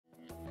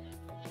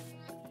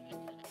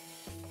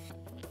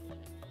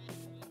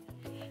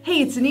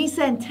Hey, it's Anissa,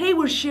 and today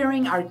we're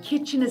sharing our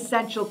Kitchen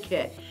Essential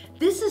Kit.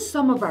 This is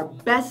some of our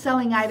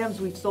best-selling items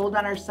we've sold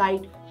on our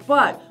site,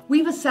 but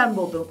we've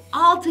assembled them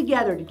all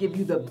together to give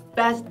you the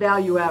best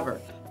value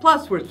ever.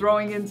 Plus, we're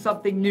throwing in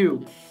something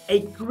new,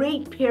 a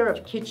great pair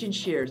of kitchen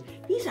shears.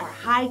 These are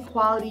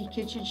high-quality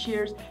kitchen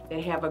shears.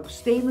 They have a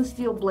stainless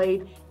steel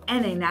blade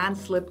and a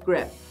non-slip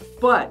grip.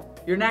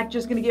 But you're not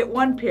just gonna get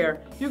one pair,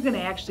 you're gonna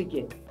actually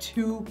get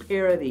two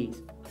pair of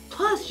these.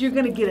 Plus, you're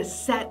gonna get a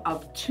set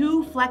of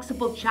 2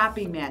 flexible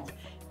chopping mats.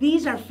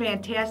 These are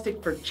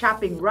fantastic for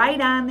chopping right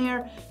on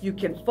there. You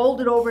can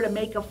fold it over to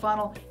make a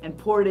funnel and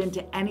pour it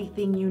into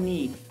anything you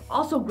need.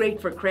 Also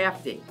great for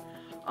crafting.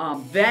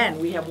 Then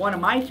we have one of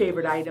my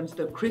favorite items,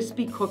 the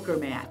crispy cooker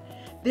mat.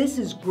 This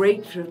is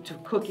great for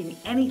cooking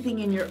anything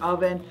in your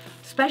oven,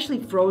 especially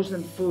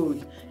frozen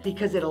foods,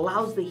 because it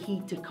allows the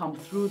heat to come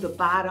through the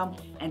bottom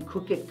and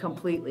cook it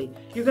completely.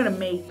 You're gonna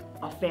make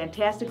a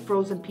fantastic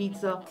frozen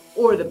pizza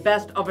or the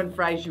best oven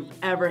fries you've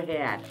ever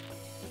had.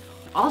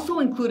 Also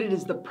included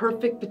is the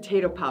perfect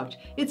potato pouch.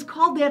 It's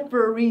called that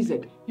for a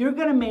reason. You're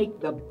gonna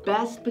make the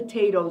best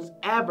potatoes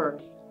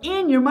ever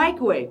in your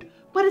microwave.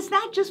 But it's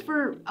not just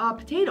for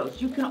potatoes.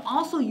 You can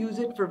also use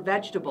it for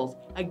vegetables,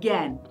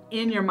 again,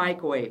 in your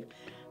microwave.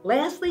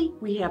 Lastly,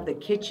 we have the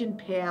Kitchen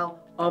Pal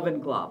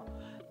oven glove.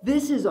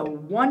 This is a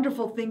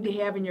wonderful thing to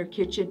have in your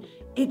kitchen.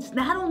 It's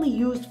not only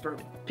used for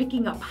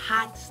picking up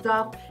hot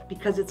stuff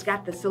because it's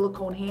got the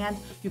silicone hands.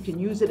 You can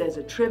use it as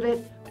a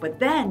trivet, but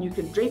then you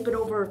can drape it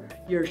over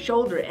your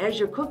shoulder as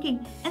you're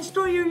cooking and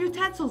store your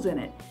utensils in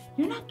it.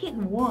 You're not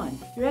getting one,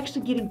 you're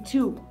actually getting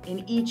 2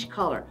 in each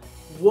color.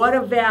 What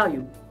a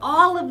value.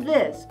 All of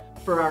this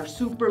for our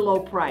super low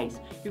price.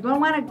 You're gonna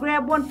wanna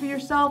grab one for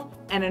yourself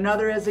and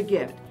another as a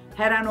gift.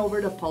 Head on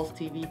over to Pulse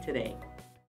TV today.